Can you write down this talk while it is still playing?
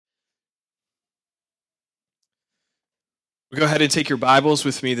We'll go ahead and take your Bibles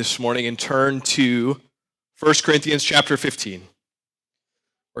with me this morning and turn to 1 Corinthians chapter 15.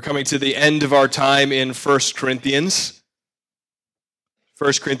 We're coming to the end of our time in 1 Corinthians.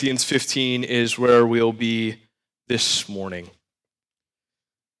 1 Corinthians 15 is where we'll be this morning.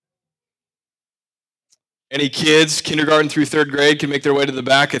 Any kids, kindergarten through third grade, can make their way to the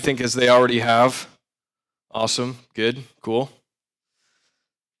back, I think, as they already have. Awesome, good, cool.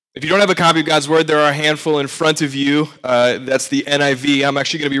 If you don't have a copy of God's Word, there are a handful in front of you. That's the NIV. I'm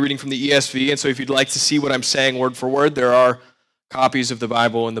actually going to be reading from the ESV, and so if you'd like to see what I'm saying word for word, there are copies of the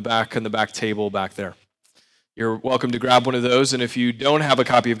Bible in the back table back there. You're welcome to grab one of those, and if you don't have a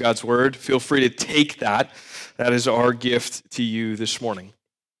copy of God's Word, feel free to take that. That is our gift to you this morning.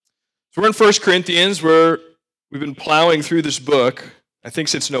 So we're in 1 Corinthians, where we've been plowing through this book, I think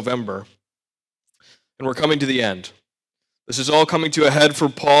since November, and we're coming to the end. This is all coming to a head for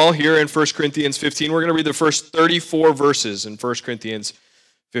Paul here in 1 Corinthians 15. We're going to read the first 34 verses in 1 Corinthians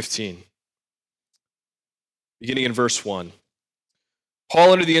 15. Beginning in verse 1.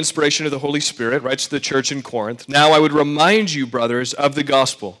 Paul, under the inspiration of the Holy Spirit, writes to the church in Corinth, "Now I would remind you, brothers, of the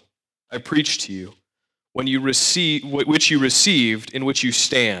gospel I preached to you, which you received, in which you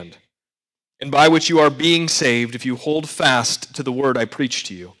stand, and by which you are being saved, if you hold fast to the word I preached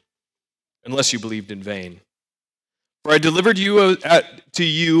to you, unless you believed in vain. For I delivered to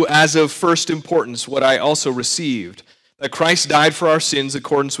you as of first importance what I also received, that Christ died for our sins in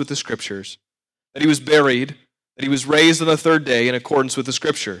accordance with the Scriptures, that he was buried, that he was raised on the third day in accordance with the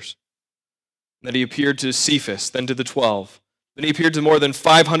Scriptures, and that he appeared to Cephas, then to the 12. Then he appeared to more than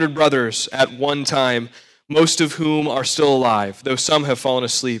 500 brothers at one time, most of whom are still alive, though some have fallen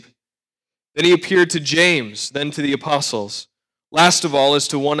asleep. Then he appeared to James, then to the apostles. Last of all, as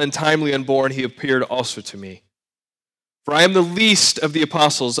to one untimely unborn, he appeared also to me. For I am the least of the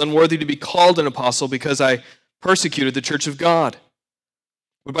apostles, unworthy to be called an apostle, because I persecuted the church of God.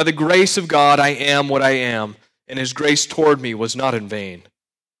 But by the grace of God I am what I am, and his grace toward me was not in vain.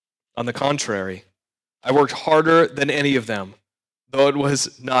 On the contrary, I worked harder than any of them, though it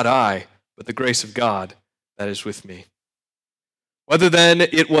was not I, but the grace of God that is with me. Whether then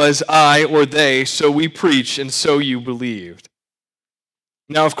it was I or they, so we preach, and so you believed.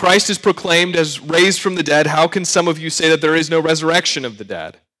 Now, if Christ is proclaimed as raised from the dead, how can some of you say that there is no resurrection of the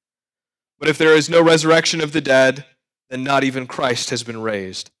dead? But if there is no resurrection of the dead, then not even Christ has been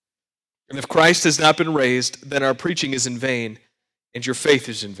raised. And if Christ has not been raised, then our preaching is in vain, and your faith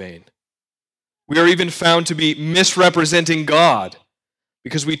is in vain. We are even found to be misrepresenting God,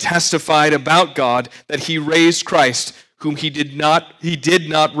 because we testified about God that he raised Christ, whom he did not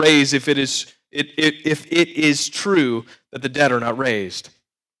raise, if it is true that the dead are not raised.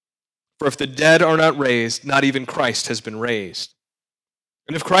 For if the dead are not raised, not even Christ has been raised.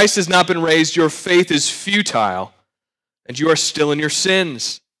 And if Christ has not been raised, your faith is futile, and you are still in your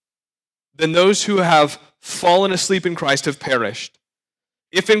sins. Then those who have fallen asleep in Christ have perished.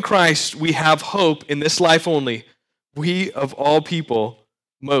 If in Christ we have hope in this life only, we of all people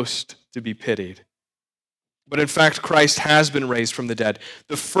most to be pitied. But in fact, Christ has been raised from the dead,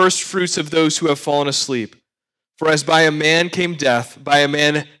 the first fruits of those who have fallen asleep. For as by a man came death, by a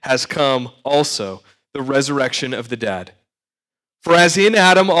man has come also the resurrection of the dead. For as in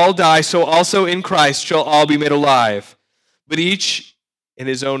Adam all die, so also in Christ shall all be made alive, but each in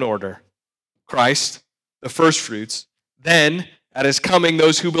his own order. Christ, the first fruits, then at his coming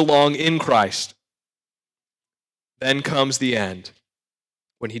those who belong in Christ. Then comes the end,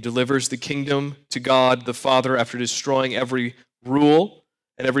 when he delivers the kingdom to God the Father after destroying every rule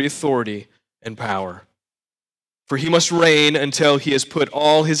and every authority and power. For he must reign until he has put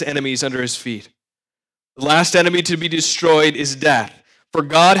all his enemies under his feet. The last enemy to be destroyed is death. For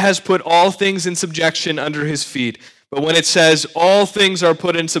God has put all things in subjection under his feet. But when it says all things are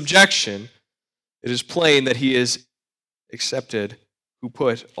put in subjection, it is plain that he is accepted who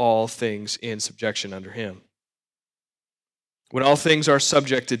put all things in subjection under him. When all things are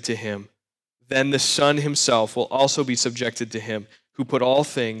subjected to him, then the Son himself will also be subjected to him who put all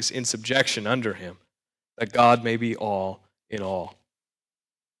things in subjection under him, that God may be all in all.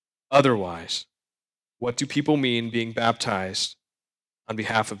 Otherwise, what do people mean being baptized on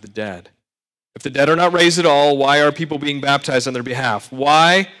behalf of the dead? If the dead are not raised at all, why are people being baptized on their behalf?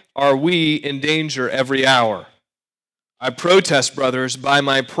 Why are we in danger every hour? I protest, brothers, by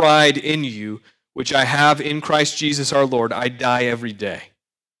my pride in you, which I have in Christ Jesus our Lord, I die every day.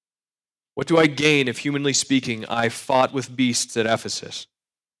 What do I gain if, humanly speaking, I fought with beasts at Ephesus?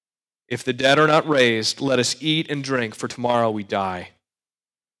 If the dead are not raised, let us eat and drink, for tomorrow we die.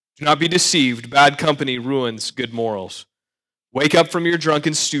 Do not be deceived. Bad company ruins good morals. Wake up from your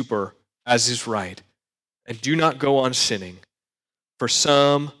drunken stupor, as is right, and do not go on sinning, for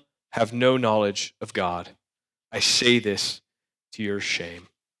some have no knowledge of God. I say this to your shame.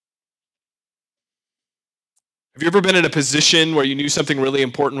 Have you ever been in a position where you knew something really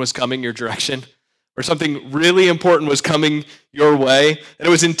important was coming your direction? Or something really important was coming your way, and it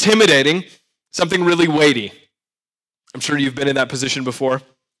was intimidating, something really weighty? I'm sure you've been in that position before.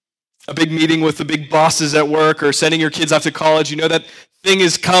 A big meeting with the big bosses at work, or sending your kids off to college. You know that thing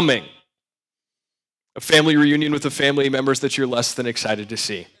is coming. A family reunion with the family members that you're less than excited to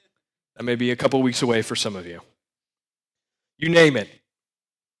see. That may be a couple weeks away for some of you. You name it.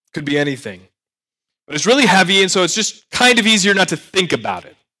 Could be anything. But it's really heavy, and so it's just kind of easier not to think about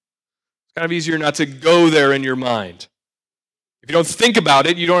it. It's kind of easier not to go there in your mind. If you don't think about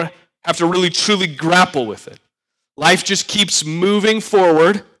it, you don't have to really truly grapple with it. Life just keeps moving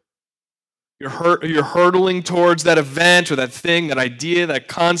forward. You're hurtling towards that event or that thing, that idea, that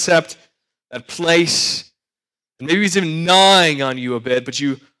concept, that place. And maybe it's even gnawing on you a bit, but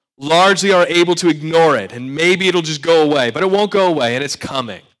you largely are able to ignore it. And maybe it'll just go away, but it won't go away, and it's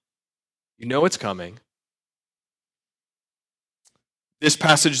coming. You know it's coming. This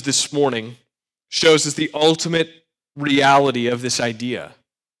passage this morning shows us the ultimate reality of this idea,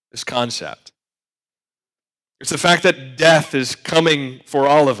 this concept. It's the fact that death is coming for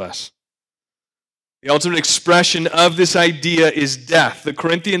all of us. The ultimate expression of this idea is death. The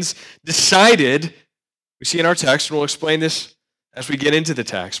Corinthians decided, we see in our text, and we'll explain this as we get into the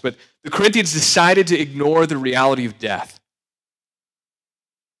text, but the Corinthians decided to ignore the reality of death.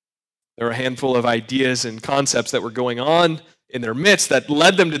 There were a handful of ideas and concepts that were going on in their midst that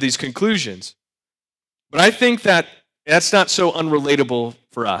led them to these conclusions. But I think that that's not so unrelatable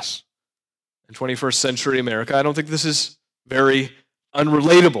for us. In 21st century America, I don't think this is very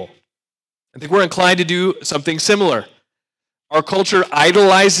unrelatable. I think we're inclined to do something similar. Our culture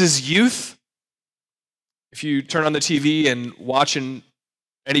idolizes youth. If you turn on the TV and watch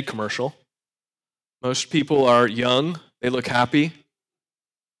any commercial, most people are young, they look happy.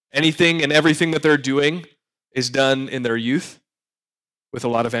 Anything and everything that they're doing is done in their youth with a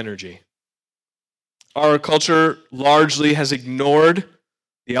lot of energy. Our culture largely has ignored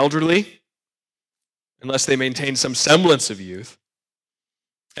the elderly unless they maintain some semblance of youth.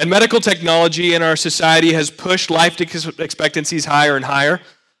 And medical technology in our society has pushed life expectancies higher and higher,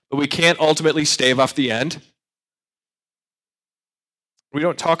 but we can't ultimately stave off the end. We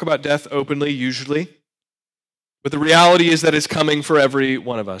don't talk about death openly usually, but the reality is that it's coming for every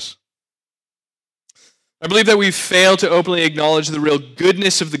one of us. I believe that we fail to openly acknowledge the real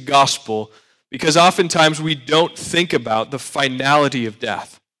goodness of the gospel because oftentimes we don't think about the finality of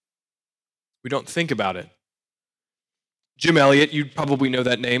death. We don't think about it. Jim Elliot, you probably know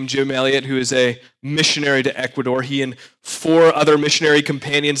that name, Jim Elliot, who is a missionary to Ecuador. He and 4 other missionary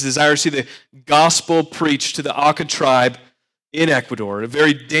companions desire to see the gospel preached to the Auca tribe in Ecuador, a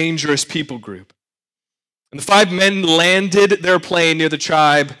very dangerous people group. And the 5 men landed their plane near the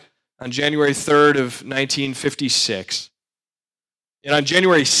tribe on January 3rd of 1956. And on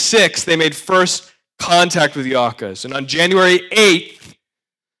January 6th, they made first contact with the Aucas. And on January 8th,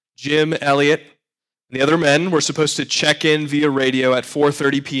 Jim Elliot and the other men were supposed to check in via radio at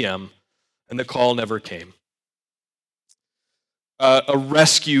 4:30 p.m., and the call never came. A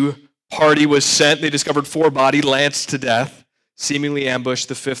rescue party was sent. They discovered 4 bodies lanced to death, seemingly ambushed.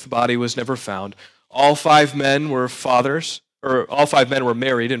 The 5th body was never found. All 5 men were fathers, or all 5 men were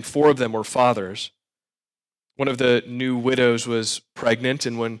married, and 4 of them were fathers. One of the new widows was pregnant,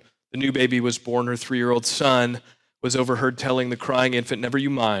 and when the new baby was born, her 3-year-old son was overheard telling the crying infant, "Never you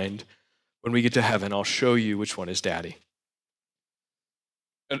mind. When we get to heaven, I'll show you which one is daddy."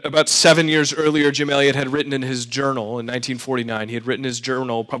 About 7 years earlier, Jim Elliot had written in his journal in 1949, he had written his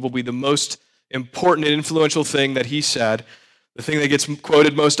journal, probably the most important and influential thing that he said, the thing that gets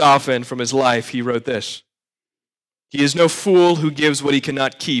quoted most often from his life. He wrote this: "He is no fool who gives what he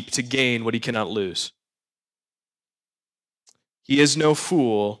cannot keep to gain what he cannot lose." He is no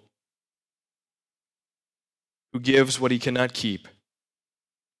fool who gives what he cannot keep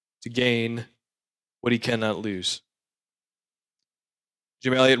to gain what he cannot lose.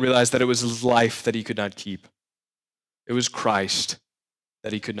 Jim Elliot realized that it was his life that he could not keep. It was Christ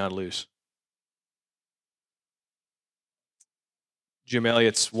that he could not lose. Jim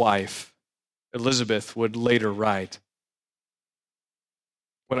Elliot's wife, Elizabeth, would later write,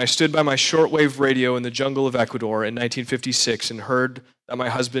 "When I stood by my shortwave radio in the jungle of Ecuador in 1956 and heard that my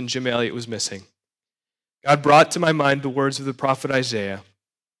husband, Jim Elliot, was missing, God brought to my mind the words of the prophet Isaiah,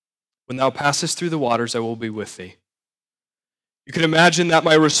 'When thou passest through the waters, I will be with thee.' You can imagine that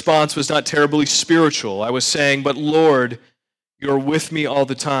my response was not terribly spiritual. I was saying, 'But Lord, you're with me all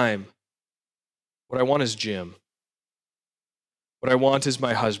the time. What I want is Jim. What I want is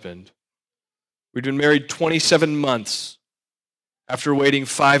my husband. We'd been married 27 months after waiting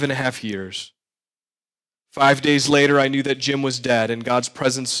 5.5 years. 5 days later, I knew that Jim was dead, and God's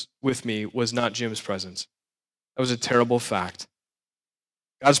presence with me was not Jim's presence. That was a terrible fact.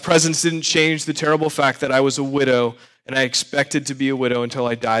 God's presence didn't change the terrible fact that I was a widow, and I expected to be a widow until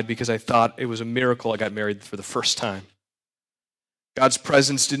I died because I thought it was a miracle I got married for the first time. God's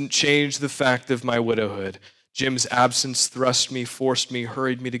presence didn't change the fact of my widowhood. Jim's absence thrust me, forced me,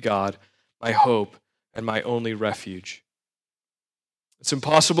 hurried me to God, my hope and my only refuge. It's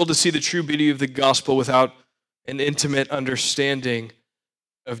impossible to see the true beauty of the gospel without an intimate understanding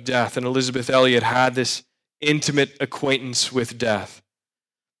of death. And Elisabeth Elliot had this intimate acquaintance with death.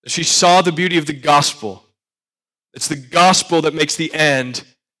 She saw the beauty of the gospel. It's the gospel that makes the end,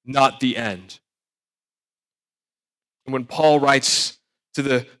 not the end. And when Paul writes to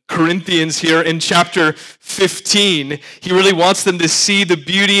the Corinthians here in chapter 15, he really wants them to see the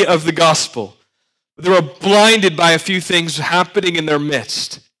beauty of the gospel. They were blinded by a few things happening in their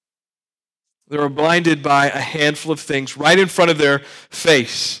midst. They were blinded by a handful of things right in front of their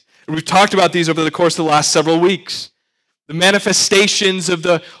face. And we've talked about these over the course of the last several weeks. The manifestations of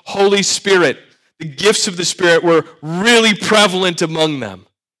the Holy Spirit, the gifts of the Spirit were really prevalent among them.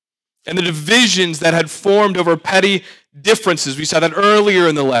 And the divisions that had formed over petty differences, we saw that earlier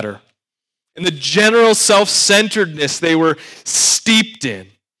in the letter. And the general self-centeredness they were steeped in.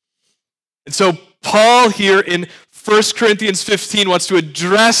 And so Paul here in 1 Corinthians 15 wants to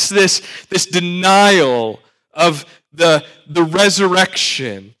address this denial of the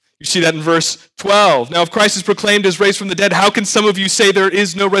resurrection. You see that in verse 12. Now, if Christ is proclaimed as raised from the dead, how can some of you say there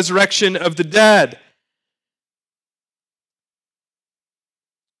is no resurrection of the dead?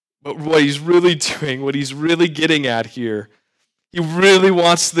 But what he's really doing, what he's really getting at here, he really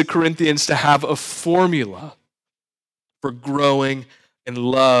wants the Corinthians to have a formula for growing in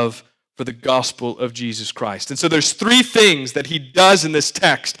love for the gospel of Jesus Christ. And so there's 3 things that he does in this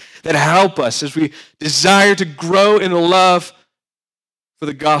text that help us as we desire to grow in love for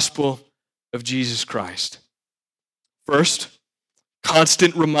the gospel of Jesus Christ. First,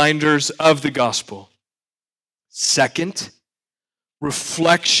 constant reminders of the gospel. Second,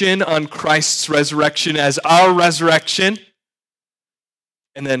 reflection on Christ's resurrection as our resurrection.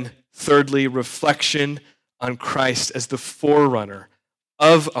 And then thirdly, reflection on Christ as the forerunner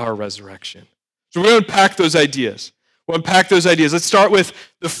of our resurrection. So we're going to unpack those ideas. Let's start with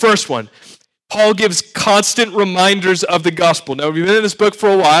the first one. Paul gives constant reminders of the gospel. Now, we've been in this book for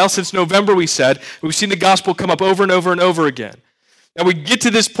a while. Since November, we said. We've seen the gospel come up over and over and over again. Now, we get to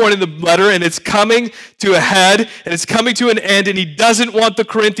this point in the letter, and it's coming to a head, and it's coming to an end, and he doesn't want the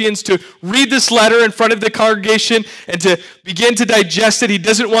Corinthians to read this letter in front of the congregation and to begin to digest it. He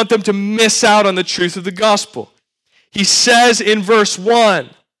doesn't want them to miss out on the truth of the gospel. He says in verse 1,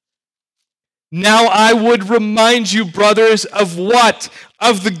 "Now I would remind you, brothers, of what?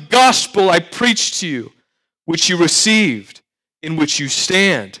 Of the gospel I preached to you, which you received, in which you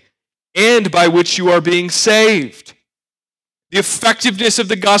stand, and by which you are being saved." The effectiveness of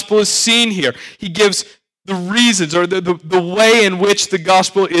the gospel is seen here. He gives the reasons or the way in which the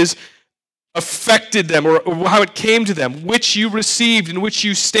gospel is affected them or how it came to them, which you received, in which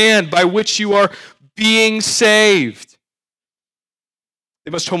you stand, by which you are being saved.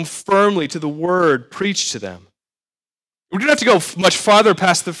 They must hold firmly to the word preached to them. We don't have to go much farther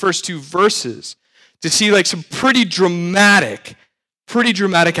past the first 2 verses to see like some pretty dramatic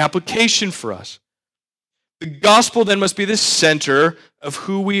application for us. The gospel then must be the center of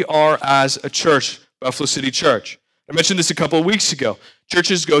who we are as a church, Buffalo City Church. I mentioned this a couple of weeks ago.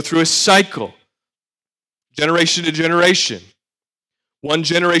 Churches go through a cycle, generation to generation. One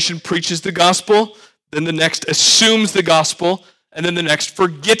generation preaches the gospel, then the next assumes the gospel, and then the next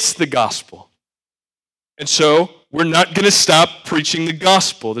forgets the gospel. And so we're not going to stop preaching the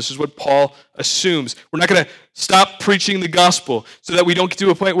gospel. This is what Paul assumes. We're not going to stop preaching the gospel so that we don't get to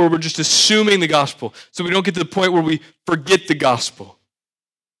a point where we're just assuming the gospel, so we don't get to the point where we forget the gospel.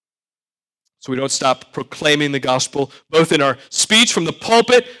 So we don't stop proclaiming the gospel, both in our speech from the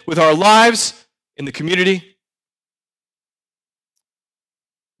pulpit, with our lives, in the community.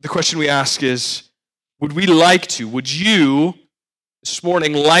 The question we ask is, would you this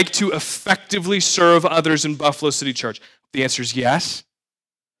morning like to effectively serve others in Buffalo City Church? The answer is yes.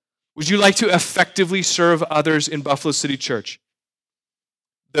 Would you like to effectively serve others in Buffalo City Church?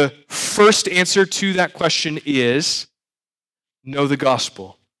 The first answer to that question is know the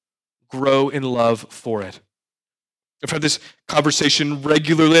gospel. Grow in love for it. I've had this conversation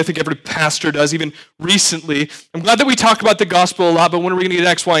regularly. I think every pastor does, even recently. I'm glad that we talk about the gospel a lot, but when are we going to get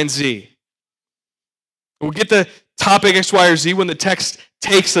X, Y, and Z? We'll get the topic X, Y, or Z when the text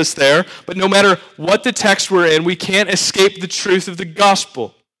takes us there, but no matter what the text we're in, we can't escape the truth of the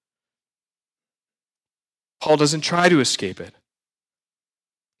gospel. Paul doesn't try to escape it.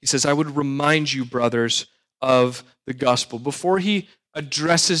 He says, I would remind you, brothers, of the gospel. Before he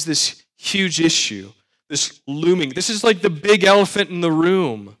addresses this huge issue, this is like the big elephant in the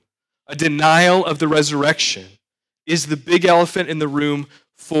room. A denial of the resurrection is the big elephant in the room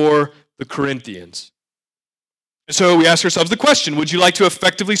for the Corinthians. And so we ask ourselves the question, would you like to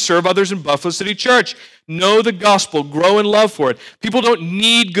effectively serve others in Buffalo City Church? Know the gospel, grow in love for it. People don't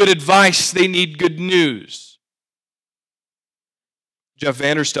need good advice, they need good news. Jeff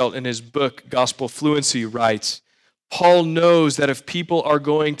Vanderstelt, in his book, Gospel Fluency, writes, Paul knows that if people are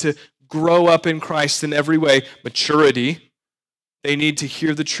going to grow up in Christ in every way, maturity, they need to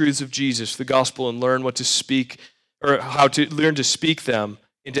hear the truths of Jesus, the gospel, and learn what to speak, or how to learn to speak them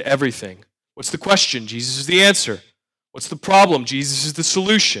into everything. What's the question? Jesus is the answer. What's the problem? Jesus is the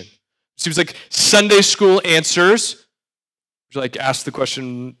solution. It seems like Sunday school answers. You like ask the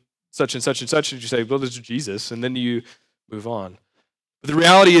question such and such and such, and you say, well, this is Jesus, and then you move on. But the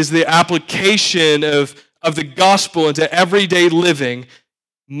reality is the application of the gospel into everyday living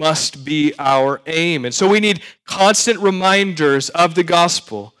must be our aim. And so we need constant reminders of the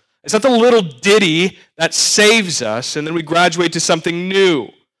gospel. It's not the little ditty that saves us and then we graduate to something new.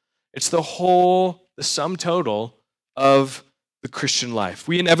 It's the sum total of the Christian life.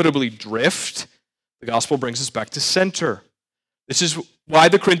 We inevitably drift. The gospel brings us back to center. This is why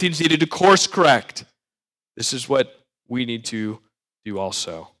the Corinthians needed to course correct. This is what we need to do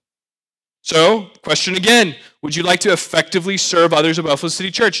also. So, question again, would you like to effectively serve others at Buffalo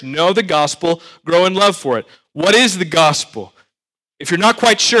City Church? Know the gospel, grow in love for it. What is the gospel? If you're not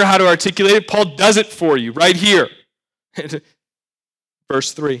quite sure how to articulate it, Paul does it for you right here.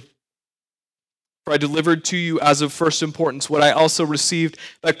 Verse 3. For I delivered to you as of first importance what I also received,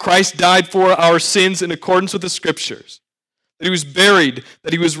 that Christ died for our sins in accordance with the Scriptures, that he was buried,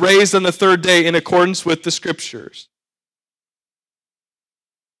 that he was raised on the third day in accordance with the Scriptures.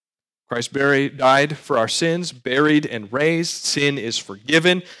 Christ died for our sins, buried and raised. Sin is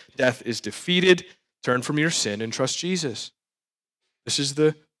forgiven. Death is defeated. Turn from your sin and trust Jesus. This is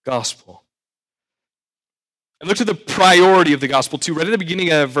the gospel. And look to the priority of the gospel too, right at the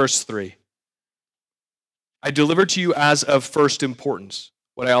beginning of verse 3. I delivered to you as of first importance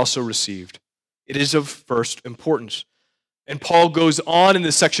what I also received. It is of first importance. And Paul goes on in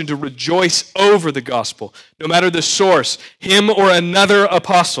this section to rejoice over the gospel, no matter the source, him or another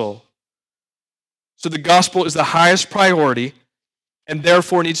apostle. So the gospel is the highest priority and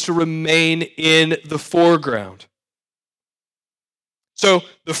therefore needs to remain in the foreground. So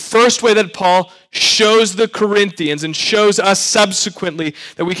the first way that Paul shows the Corinthians and shows us subsequently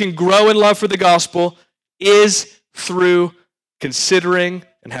that we can grow in love for the gospel is through considering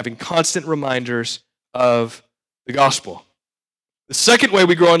and having constant reminders of the gospel. The second way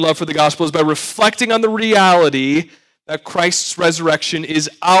we grow in love for the gospel is by reflecting on the reality that Christ's resurrection is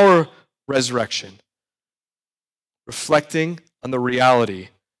our resurrection. Reflecting on the reality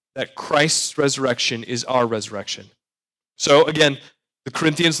that Christ's resurrection is our resurrection. So again, the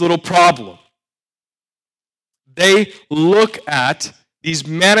Corinthians' little problem. They look at these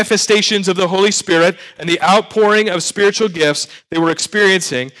manifestations of the Holy Spirit and the outpouring of spiritual gifts they were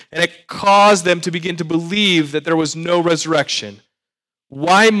experiencing, and it caused them to begin to believe that there was no resurrection.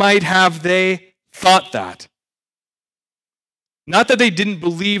 Why might have they thought that? Not that they didn't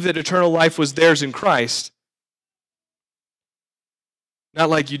believe that eternal life was theirs in Christ. Not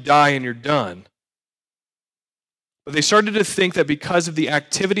like you die and you're done. But they started to think that because of the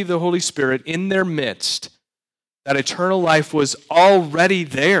activity of the Holy Spirit in their midst, that eternal life was already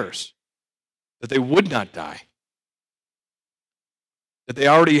theirs, that they would not die, that they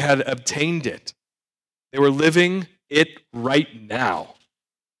already had obtained it. They were living it right now.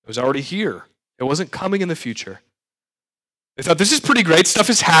 It was already here. It wasn't coming in the future. They thought, this is pretty great. Stuff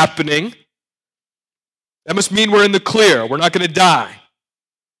is happening. That must mean we're in the clear. We're not going to die.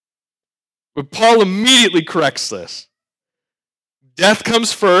 But Paul immediately corrects this. Death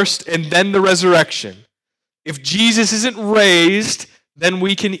comes first and then the resurrection. If Jesus isn't raised, then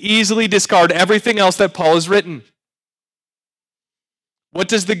we can easily discard everything else that Paul has written. What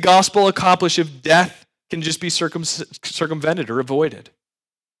does the gospel accomplish if death can just be circumvented or avoided?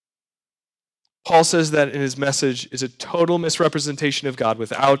 Paul says that in his message is a total misrepresentation of God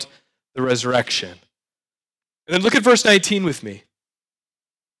without the resurrection. And then look at verse 19 with me.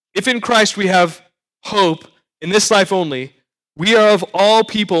 If in Christ we have hope in this life only, we are of all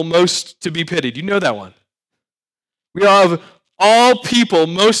people most to be pitied. You know that one. We are of all people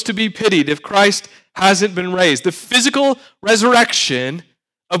most to be pitied. If Christ hasn't been raised. The physical resurrection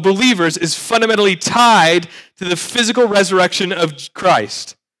of believers is fundamentally tied to the physical resurrection of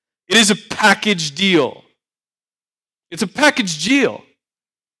Christ. It is a package deal. It's a package deal.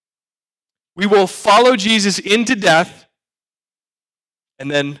 We will follow Jesus into death, and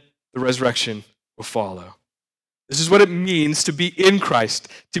then the resurrection will follow. This is what it means to be in Christ,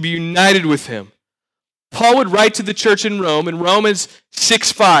 to be united with him. Paul would write to the church in Rome in Romans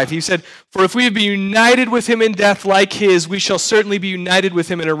 6:5. He said, "For if we have been united with him in death like his, we shall certainly be united with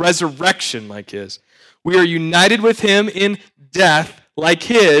him in a resurrection like his." We are united with him in death like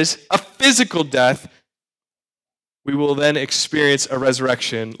his, a physical death. We will then experience a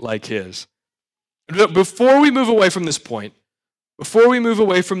resurrection like his. Before we move away from this point,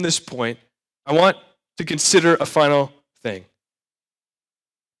 I want to consider a final thing.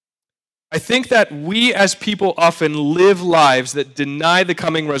 I think that we as people often live lives that deny the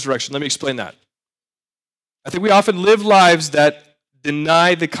coming resurrection. Let me explain that. I think we often live lives that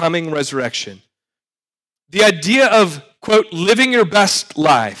deny the coming resurrection. The idea of, quote, living your best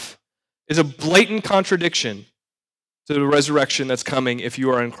life is a blatant contradiction to the resurrection that's coming if you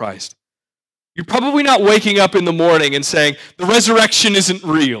are in Christ. You're probably not waking up in the morning and saying, the resurrection isn't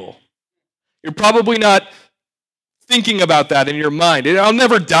real. You're probably not thinking about that in your mind. I'll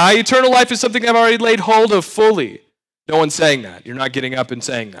never die. Eternal life is something I've already laid hold of fully. No one's saying that. You're not getting up and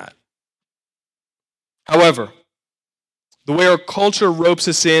saying that. However, the way our culture ropes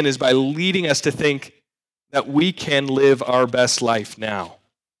us in is by leading us to think that we can live our best life now.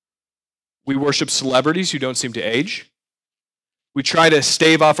 We worship celebrities who don't seem to age. We try to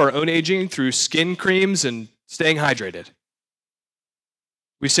stave off our own aging through skin creams and staying hydrated.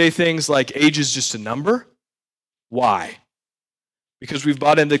 We say things like age is just a number. Why? Because we've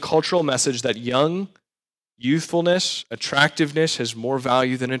bought into the cultural message that youthfulness, attractiveness has more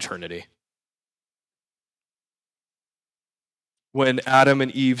value than eternity. When Adam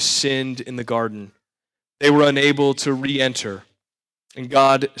and Eve sinned in the garden, they were unable to re-enter, and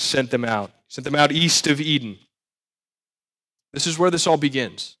God sent them out east of Eden. This is where this all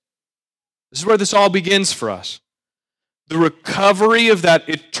begins. This is where this all begins for us. The recovery of that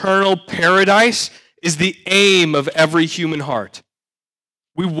eternal paradise is the aim of every human heart.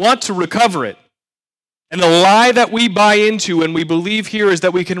 We want to recover it. And the lie that we buy into and we believe here is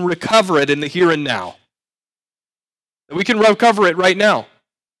that we can recover it in the here and now. That we can recover it right now.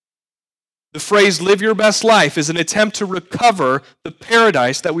 The phrase, live your best life, is an attempt to recover the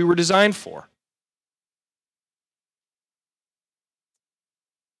paradise that we were designed for.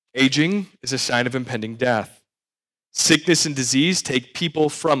 Aging is a sign of impending death. Sickness and disease take people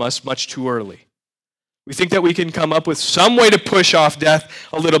from us much too early. We think that we can come up with some way to push off death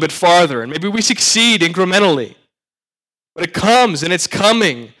a little bit farther, and maybe we succeed incrementally. But it comes, and it's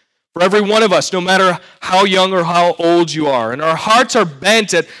coming for every one of us, no matter how young or how old you are. And our hearts are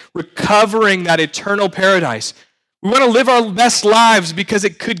bent at recovering that eternal paradise. We want to live our best lives because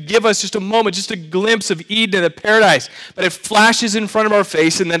it could give us just a moment, just a glimpse of Eden and the paradise, but it flashes in front of our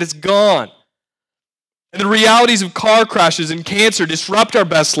face and then it's gone. And the realities of car crashes and cancer disrupt our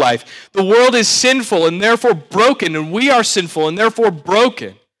best life. The world is sinful and therefore broken, and we are sinful and therefore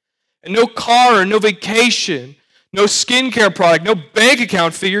broken. And no car or no vacation, no skincare product, no bank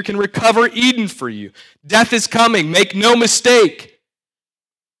account figure can recover Eden for you. Death is coming, make no mistake.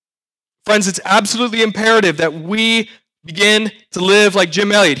 Friends, it's absolutely imperative that we begin to live like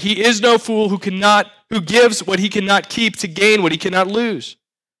Jim Elliot. He is no fool who gives what he cannot keep to gain what he cannot lose.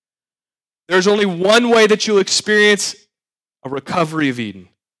 There's only one way that you'll experience a recovery of Eden.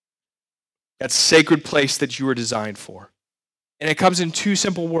 That sacred place that you were designed for. And it comes in two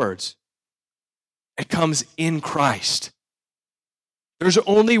simple words. It comes in Christ. There's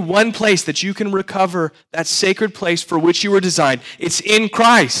only one place that you can recover that sacred place for which you were designed. It's in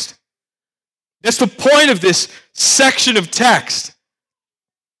Christ. That's the point of this section of text.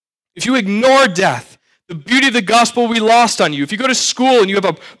 If you ignore death, the beauty of the gospel will be lost on you. If you go to school and you have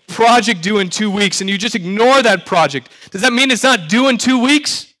a project due in 2 weeks and you just ignore that project, does that mean it's not due in 2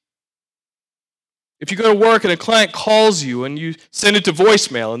 weeks? If you go to work and a client calls you and you send it to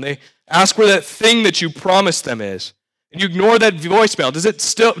voicemail and they ask where that thing that you promised them is, and you ignore that voicemail, does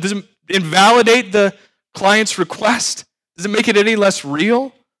it invalidate the client's request? Does it make it any less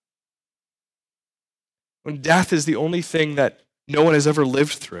real? When death is the only thing that no one has ever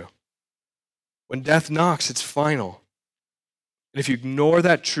lived through. When death knocks, it's final. And if you ignore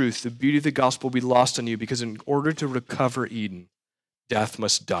that truth, the beauty of the gospel will be lost on you, because in order to recover Eden, death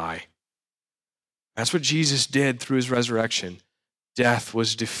must die. That's what Jesus did through his resurrection. Death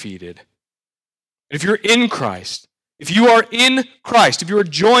was defeated. And if you're in Christ, If you are in Christ, if you are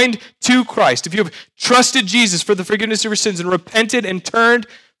joined to Christ, if you have trusted Jesus for the forgiveness of your sins and repented and turned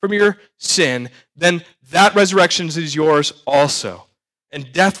from your sin, then that resurrection is yours also.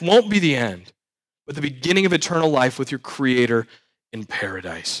 And death won't be the end, but the beginning of eternal life with your Creator in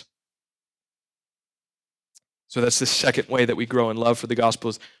paradise. So that's the second way that we grow in love for the gospel,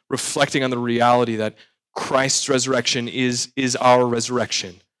 is reflecting on the reality that Christ's resurrection is our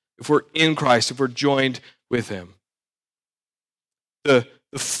resurrection. If we're in Christ, if we're joined with him. The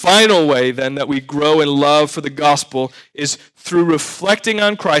final way, then, that we grow in love for the gospel is through reflecting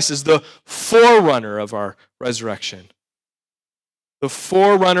on Christ as the forerunner of our resurrection. The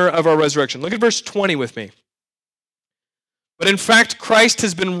forerunner of our resurrection. Look at verse 20 with me. But in fact, Christ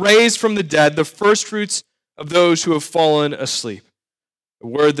has been raised from the dead, the firstfruits of those who have fallen asleep. The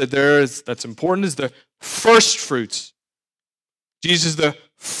word that's important is the firstfruits. Jesus is the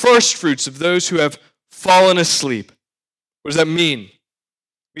firstfruits of those who have fallen asleep. What does that mean? It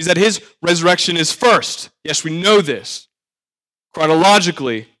means that his resurrection is first. Yes, we know this.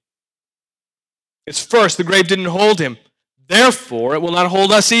 Chronologically, it's first. The grave didn't hold him. Therefore, it will not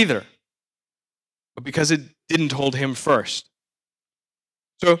hold us either. But because it didn't hold him first.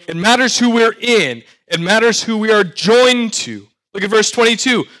 So it matters who we're in. It matters who we are joined to. Look at verse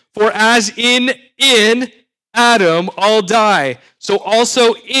 22. For as in Adam all die, so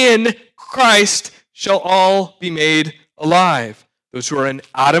also in Christ shall all be made alive. Those who are in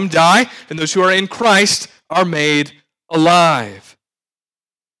Adam die, and those who are in Christ are made alive.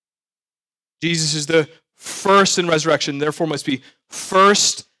 Jesus is the first in resurrection, therefore must be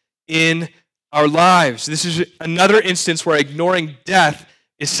first in our lives. This is another instance where ignoring death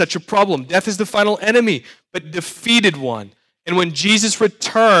is such a problem. Death is the final enemy, but defeated one. And when Jesus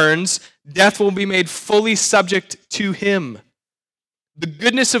returns, death will be made fully subject to him. The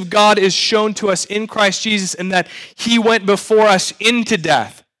goodness of God is shown to us in Christ Jesus in that he went before us into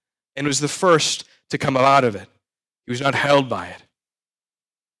death and was the first to come out of it. He was not held by it.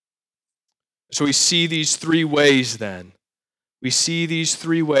 So we see these three ways then. We see these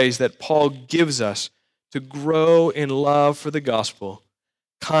three ways that Paul gives us to grow in love for the gospel.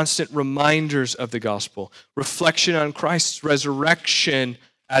 Constant reminders of the gospel, reflection on Christ's resurrection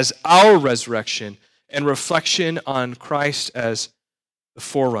as our resurrection, and reflection on Christ as the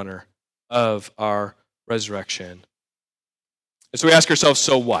forerunner of our resurrection. And so we ask ourselves,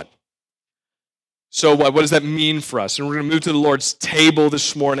 so what? So what? What does that mean for us? And we're going to move to the Lord's table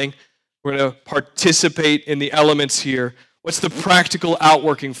this morning. We're going to participate in the elements here. What's the practical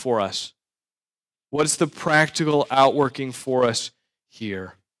outworking for us? What's the practical outworking for us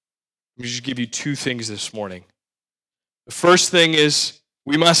here? Let me just give you two things this morning. The first thing is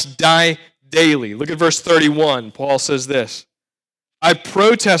we must die daily. Look at verse 31. Paul says this, I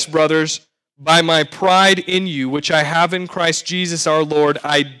protest, brothers, by my pride in you, which I have in Christ Jesus our Lord,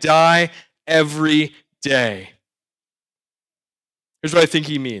 I die every day. Here's what I think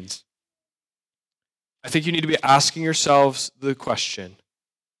he means. I think you need to be asking yourselves the question.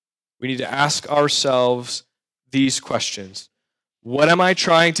 We need to ask ourselves these questions. What am I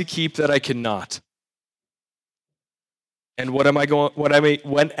trying to keep that I cannot? And what am I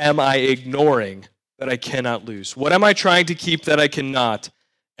ignoring that I cannot lose? What am I trying to keep that I cannot?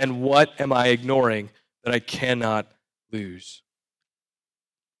 And what am I ignoring that I cannot lose?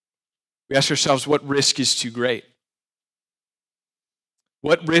 We ask ourselves, what risk is too great?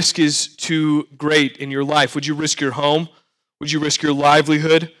 What risk is too great in your life? Would you risk your home? Would you risk your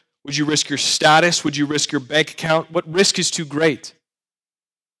livelihood? Would you risk your status? Would you risk your bank account? What risk is too great?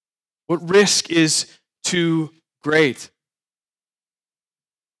 What risk is too great?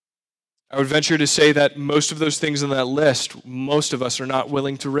 I would venture to say that most of those things on that list, most of us are not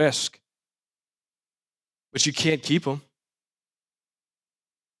willing to risk. But you can't keep them.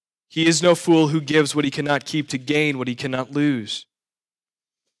 He is no fool who gives what he cannot keep to gain what he cannot lose.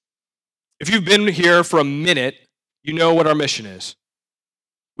 If you've been here for a minute, you know what our mission is.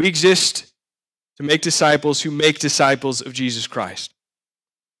 We exist to make disciples who make disciples of Jesus Christ.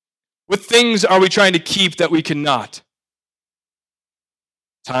 What things are we trying to keep that we cannot?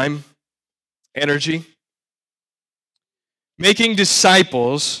 Time, energy. Making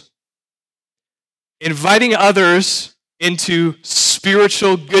disciples, inviting others into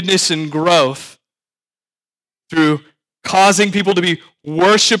spiritual goodness and growth through causing people to be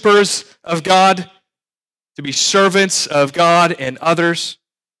worshipers of God, to be servants of God and others,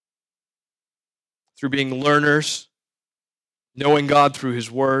 through being learners, knowing God through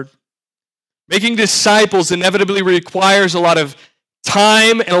his word. Making disciples inevitably requires a lot of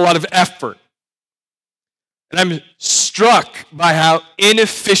time and a lot of effort. And I'm struck by how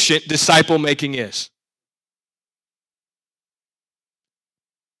inefficient disciple making is.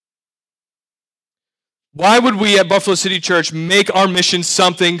 Why would we at Buffalo City Church make our mission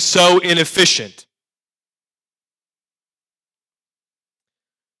something so inefficient?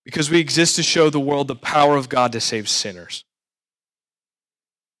 Because we exist to show the world the power of God to save sinners.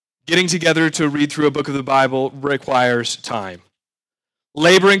 Getting together to read through a book of the Bible requires time.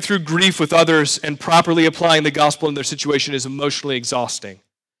 Laboring through grief with others and properly applying the gospel in their situation is emotionally exhausting.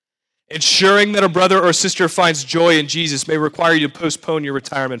 Ensuring that a brother or sister finds joy in Jesus may require you to postpone your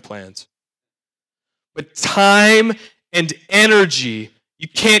retirement plans. But time and energy, you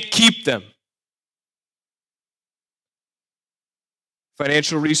can't keep them.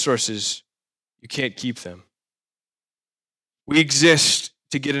 Financial resources, you can't keep them. We exist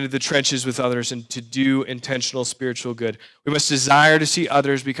to get into the trenches with others and to do intentional spiritual good. We must desire to see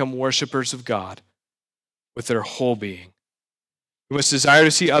others become worshipers of God with their whole being. We must desire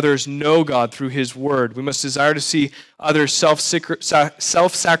to see others know God through His Word. We must desire to see others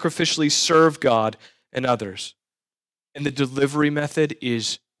self-sacrificially serve God and others. And the delivery method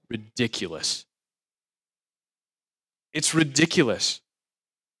is ridiculous. It's ridiculous.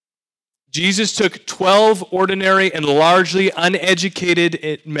 Jesus took 12 ordinary and largely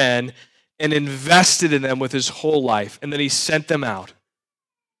uneducated men and invested in them with His whole life, and then He sent them out.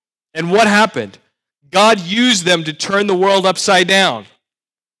 And what happened? God used them to turn the world upside down.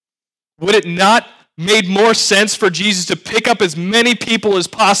 Would it not made more sense for Jesus to pick up as many people as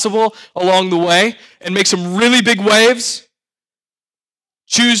possible along the way and make some really big waves?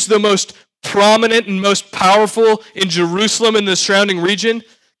 Choose the most prominent and most powerful in Jerusalem and the surrounding region?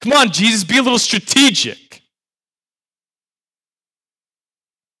 Come on, Jesus, be a little strategic.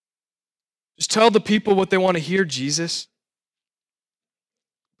 Just tell the people what they want to hear, Jesus.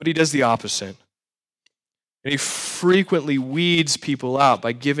 But He does the opposite. And He frequently weeds people out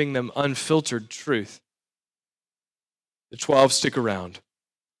by giving them unfiltered truth. The 12 stick around.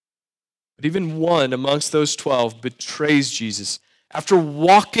 But even one amongst those 12 betrays Jesus. After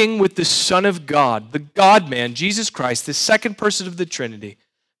walking with the Son of God, the God-man, Jesus Christ, the second person of the Trinity,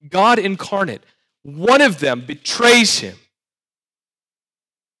 God incarnate, one of them betrays Him.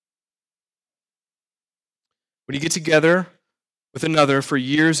 When you get together with another for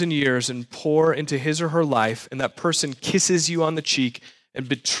years and years and pour into his or her life, and that person kisses you on the cheek and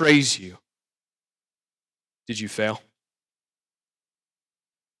betrays you, did you fail?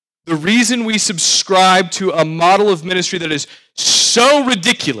 The reason we subscribe to a model of ministry that is so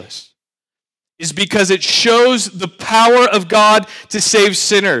ridiculous is because it shows the power of God to save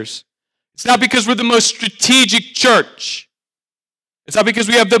sinners. It's not because we're the most strategic church. It's not because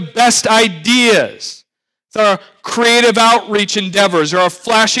we have the best ideas. It's not our creative outreach endeavors or our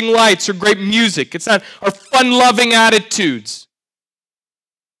flashing lights or great music. It's not our fun-loving attitudes.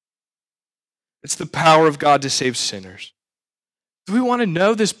 It's the power of God to save sinners. Do we want to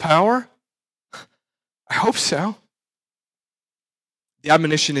know this power? I hope so. The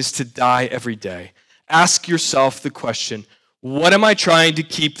admonition is to die every day. Ask yourself the question, what am I trying to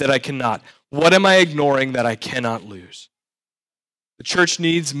keep that I cannot? What am I ignoring that I cannot lose? The church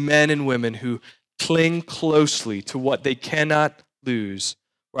needs men and women who cling closely to what they cannot lose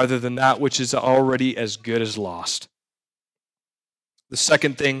rather than that which is already as good as lost. The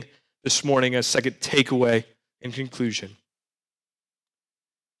second thing this morning, a second takeaway in conclusion.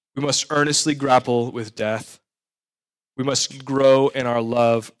 We must earnestly grapple with death. We must grow in our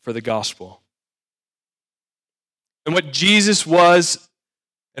love for the gospel. And what Jesus was,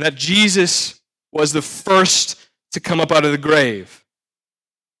 and that Jesus was the first to come up out of the grave.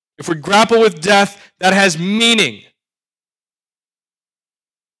 If we grapple with death, that has meaning.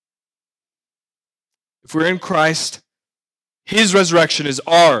 If we're in Christ, His resurrection is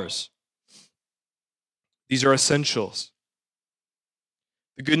ours. These are essentials.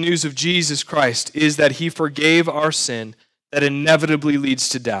 The good news of Jesus Christ is that He forgave our sin that inevitably leads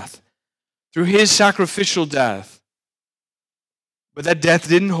to death through His sacrificial death. But that death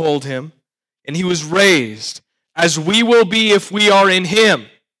didn't hold Him, and He was raised, as we will be if we are in Him.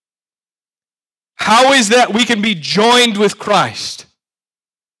 How is that we can be joined with Christ?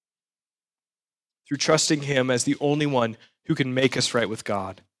 Through trusting Him as the only one who can make us right with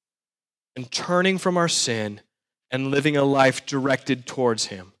God, and turning from our sin and living a life directed towards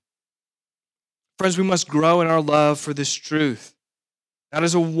Him. Friends, we must grow in our love for this truth, not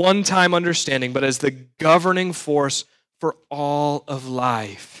as a one-time understanding, but as the governing force for all of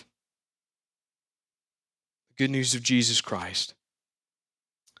life. The good news of Jesus Christ.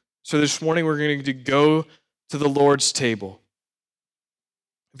 So this morning we're going to go to the Lord's table.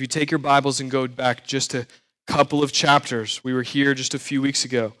 If you take your Bibles and go back just a couple of chapters, we were here just a few weeks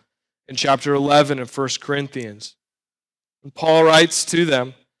ago in chapter 11 of 1 Corinthians. And Paul writes to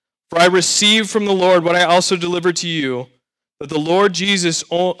them, For I received from the Lord what I also delivered to you, that the Lord Jesus,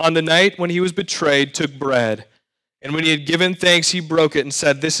 on the night when he was betrayed, took bread. And when he had given thanks, he broke it and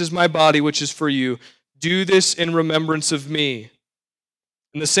said, "This is my body, which is for you. Do this in remembrance of me."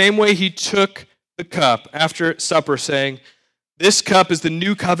 In the same way, he took the cup after supper, saying, "This cup is the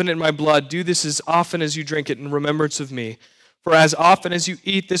new covenant in my blood. Do this as often as you drink it in remembrance of me. For as often as you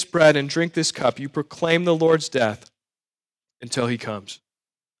eat this bread and drink this cup, you proclaim the Lord's death until he comes."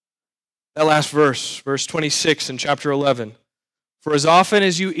 That last verse, verse 26 in chapter 11. For as often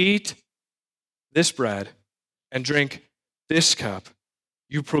as you eat this bread and drink this cup,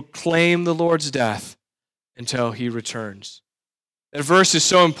 you proclaim the Lord's death until he returns. That verse is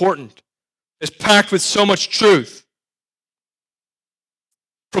so important. It's packed with so much truth.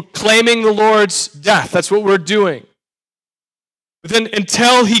 Proclaiming the Lord's death, that's what we're doing. But then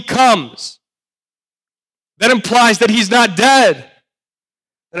until he comes, that implies that he's not dead.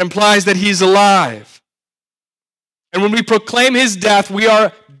 That implies that he's alive. And when we proclaim his death, we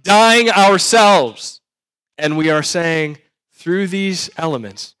are dying ourselves. And we are saying, through these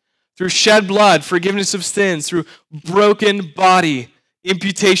elements, through shed blood, forgiveness of sins, through broken body,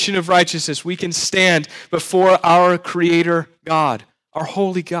 imputation of righteousness, we can stand before our Creator God, our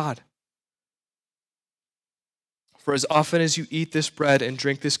holy God. For as often as you eat this bread and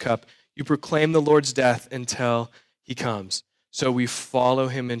drink this cup, you proclaim the Lord's death until he comes. So we follow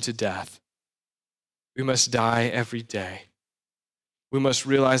him into death. We must die every day. We must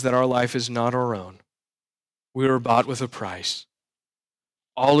realize that our life is not our own. We were bought with a price.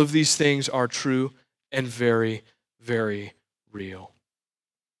 All of these things are true and very, very real.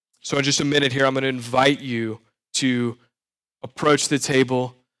 So in just a minute here, I'm going to invite you to approach the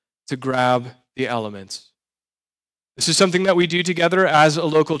table to grab the elements. This is something that we do together as a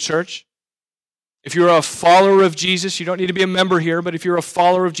local church. If you're a follower of Jesus, you don't need to be a member here, but if you're a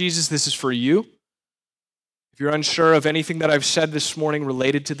follower of Jesus, this is for you. If you're unsure of anything that I've said this morning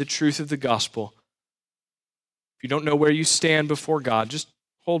related to the truth of the gospel, if you don't know where you stand before God, just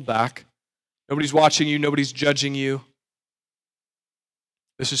hold back. Nobody's watching you, nobody's judging you.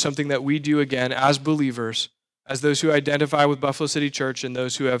 This is something that we do again as believers, as those who identify with Buffalo City Church and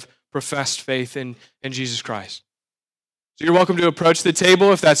those who have professed faith in Jesus Christ. So you're welcome to approach the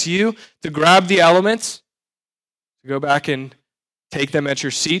table if that's you, to grab the elements, to go back and take them at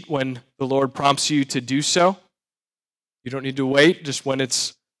your seat when the Lord prompts you to do so. You don't need to wait, just when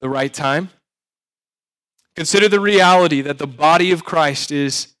it's the right time. Consider the reality that the body of Christ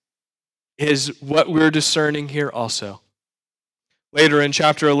is what we're discerning here also. Later in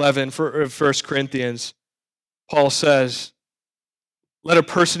chapter 11 of 1 Corinthians, Paul says, "Let a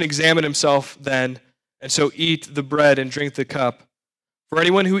person examine himself then, and so eat the bread and drink the cup. For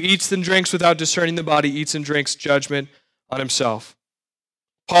anyone who eats and drinks without discerning the body eats and drinks judgment on himself."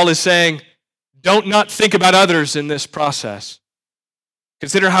 Paul is saying, don't not think about others in this process.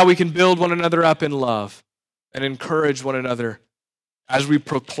 Consider how we can build one another up in love and encourage one another as we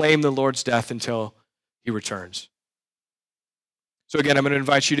proclaim the Lord's death until he returns. So again, I'm going to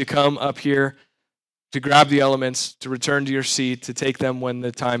invite you to come up here to grab the elements, to return to your seat, to take them when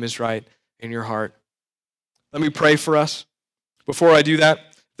the time is right in your heart. Let me pray for us. Before I do that,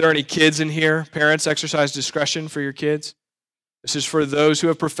 if there are any kids in here, parents, exercise discretion for your kids. This is for those who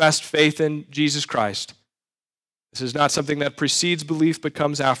have professed faith in Jesus Christ. This is not something that precedes belief but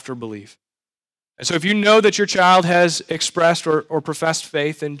comes after belief. And so if you know that your child has expressed or professed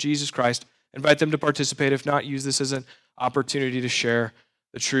faith in Jesus Christ, invite them to participate. If not, use this as an opportunity to share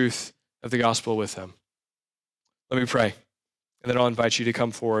the truth of the gospel with them. Let me pray, and then I'll invite you to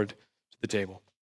come forward to the table.